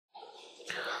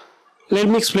let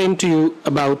me explain to you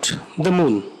about the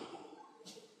moon.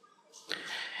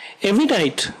 Every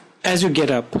night as you get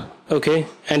up, okay,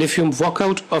 and if you walk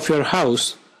out of your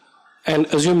house and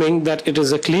assuming that it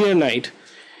is a clear night,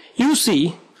 you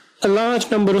see a large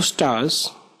number of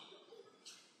stars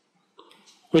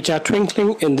which are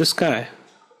twinkling in the sky,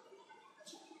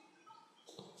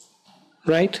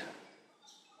 right?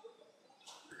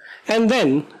 And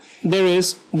then there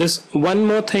is this one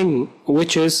more thing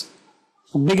which is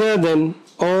bigger than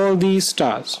all these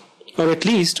stars, or at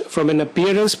least from an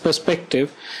appearance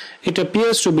perspective it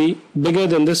appears to be bigger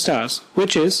than the stars,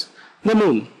 which is the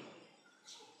moon.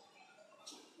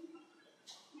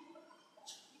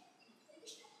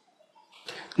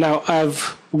 Now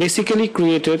I've basically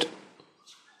created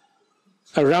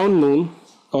a round moon,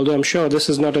 although I'm sure this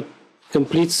is not a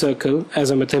complete circle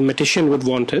as a mathematician would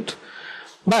want it,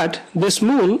 but this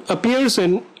moon appears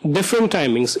in different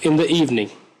timings in the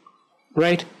evening,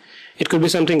 right? It could be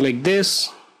something like this.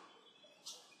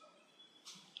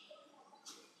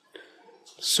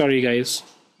 Sorry guys.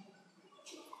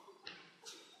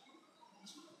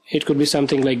 It could be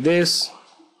something like this.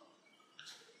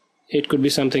 It could be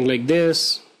something like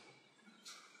this.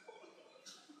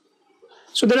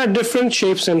 So there are different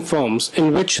shapes and forms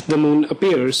in which the moon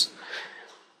appears,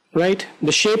 right?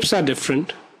 The shapes are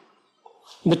different.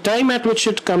 The time at which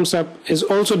it comes up is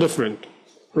also different,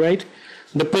 right?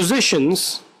 The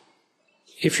positions,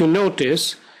 if you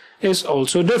notice, is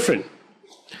also different.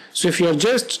 So if you're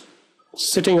just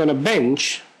sitting on a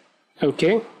bench,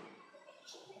 okay,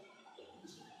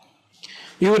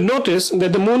 you would notice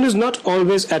that the moon is not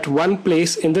always at one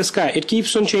place in the sky. It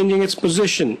keeps on changing its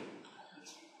position.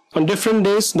 On different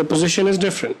days, the position is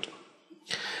different.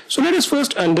 So let us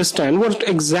first understand what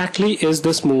exactly is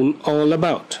this moon all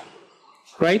about,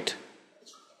 right?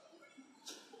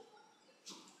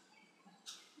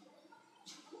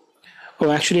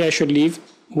 Oh, actually I should leave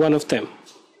one of them,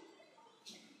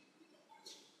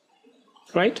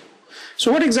 right?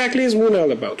 So what exactly is moon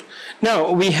all about?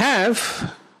 Now we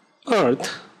have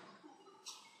Earth,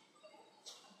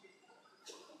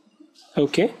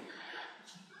 okay.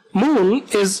 Moon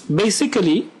is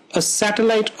basically a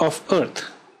satellite of Earth.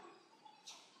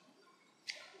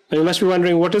 Now you must be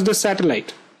wondering, what is the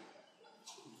satellite?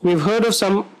 We've heard of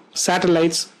some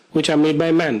satellites which are made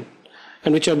by man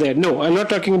and which are there. No, I'm not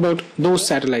talking about those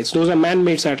satellites. Those are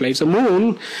man-made satellites. The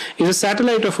moon is a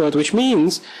satellite of Earth, which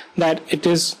means that it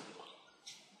is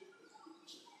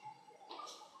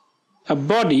a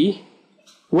body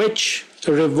which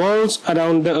revolves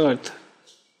around the Earth.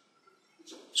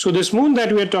 So this moon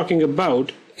that we are talking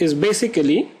about is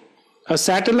basically a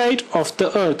satellite of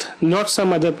the Earth, not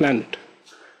some other planet.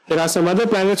 There are some other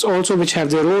planets also which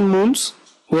have their own moons.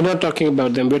 We're not talking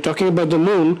about them. We're talking about the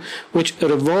moon which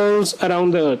revolves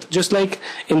around the Earth. Just like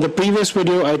in the previous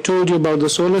video I told you about the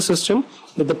solar system,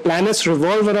 that the planets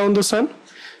revolve around the sun.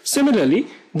 Similarly,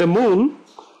 the moon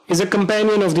is a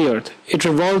companion of the Earth. It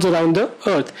revolves around the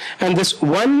Earth. And this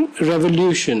one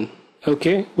revolution,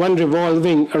 okay, one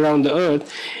revolving around the Earth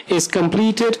is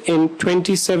completed in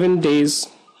 27 days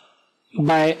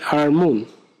by our moon.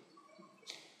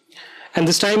 And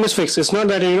this time is fixed. It's not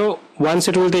that, once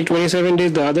it will take 27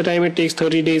 days, the other time it takes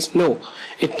 30 days. No,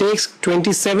 it takes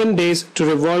 27 days to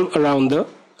revolve around the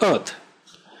Earth.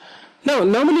 Now,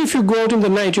 normally if you go out in the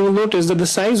night, you will notice that the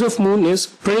size of moon is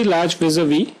pretty large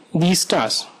vis-a-vis these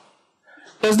stars.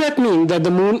 Does that mean that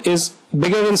the moon is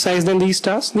bigger in size than these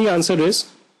stars? The answer is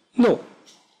no.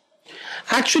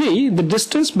 Actually, the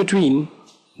distance between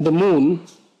the moon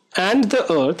and the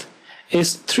Earth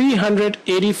is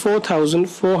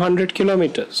 384,400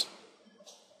 kilometers,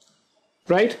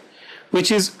 right?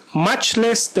 Which is much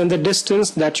less than the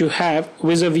distance that you have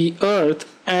vis-a-vis Earth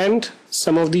and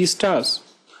some of these stars.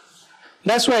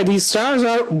 That's why these stars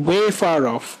are way far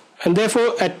off, and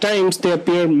therefore at times they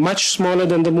appear much smaller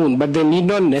than the moon, but they need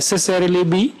not necessarily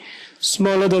be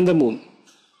smaller than the moon.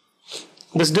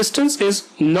 This distance is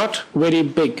not very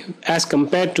big as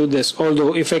compared to this,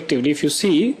 although effectively if you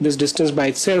see, this distance by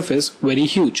itself is very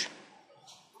huge.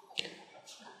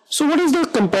 So what is the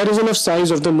comparison of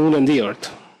size of the moon and the Earth?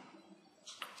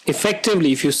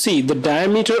 Effectively, if you see, the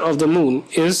diameter of the moon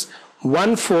is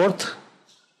 1/4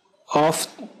 of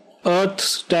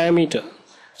Earth's diameter.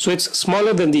 So it's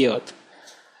smaller than the Earth.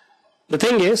 The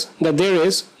thing is that there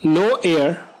is no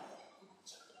air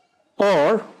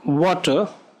or water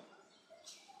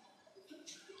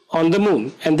on the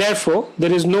moon, and therefore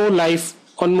there is no life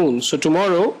on moon. So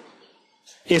tomorrow,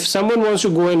 if someone wants to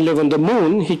go and live on the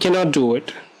moon, he cannot do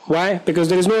it. Why? Because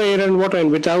there is no air and water,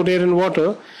 and without air and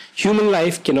water, human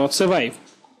life cannot survive.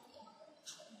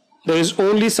 There is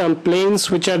only some plains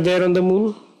which are there on the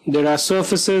moon, there are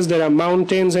surfaces, there are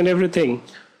mountains and everything.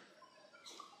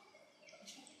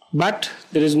 But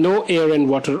there is no air and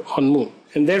water on moon.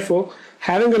 And therefore,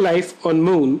 having a life on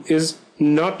moon is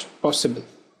not possible.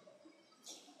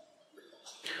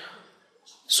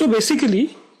 So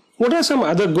basically, what are some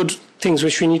other good things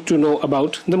which we need to know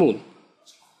about the moon?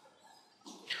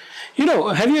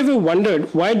 Have you ever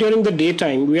wondered why during the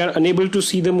daytime we are unable to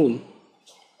see the moon?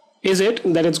 Is it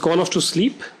that it's gone off to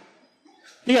sleep?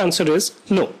 The answer is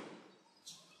no.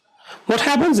 What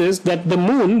happens is that the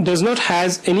moon does not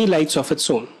have any lights of its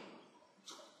own.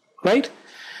 Right?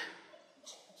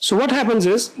 So what happens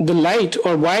is the light,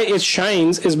 or why it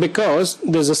shines, is because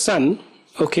there's a sun.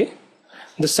 Okay?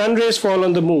 The sun rays fall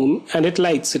on the moon and it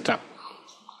lights it up.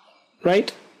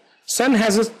 Right? Sun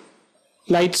has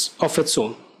lights of its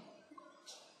own.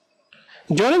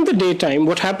 During the daytime,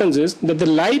 what happens is that the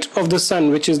light of the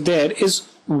sun which is there is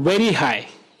very high,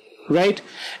 right?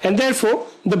 And therefore,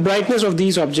 the brightness of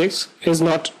these objects is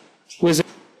not visible.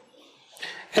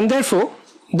 And therefore,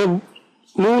 the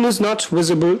moon is not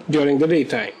visible during the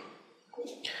daytime.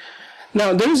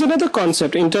 Now, there is another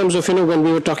concept in terms of, when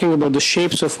we were talking about the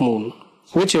shapes of moon,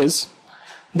 which is,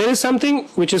 there is something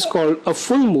which is called a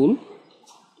full moon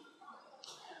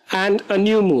and a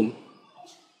new moon.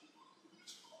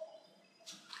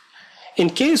 In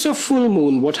case of full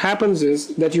moon, what happens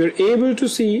is that you're able to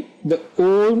see the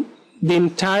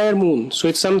entire moon. So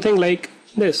it's something like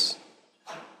this,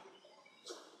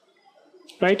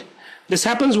 right? This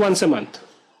happens once a month.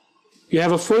 You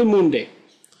have a full moon day.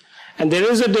 And there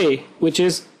is a day which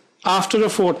is after a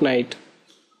fortnight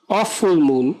of full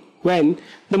moon when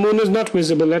the moon is not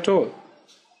visible at all.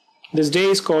 This day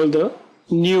is called the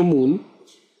new moon,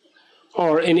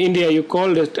 or in India you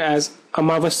call it as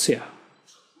Amavasya.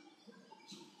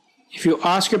 If you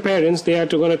ask your parents, they are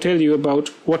going to tell you about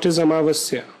what is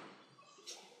Amavasya.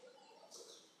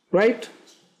 Right?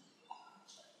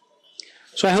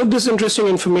 So I hope this interesting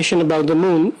information about the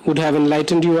moon would have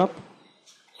enlightened you up.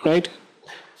 Right?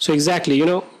 So exactly,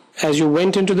 as you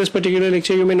went into this particular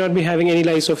lecture, you may not be having any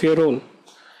lights of your own.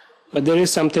 But there is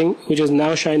something which is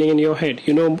now shining in your head.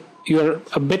 You are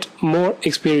a bit more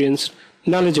experienced,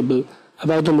 knowledgeable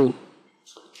about the moon.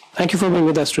 Thank you for being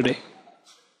with us today.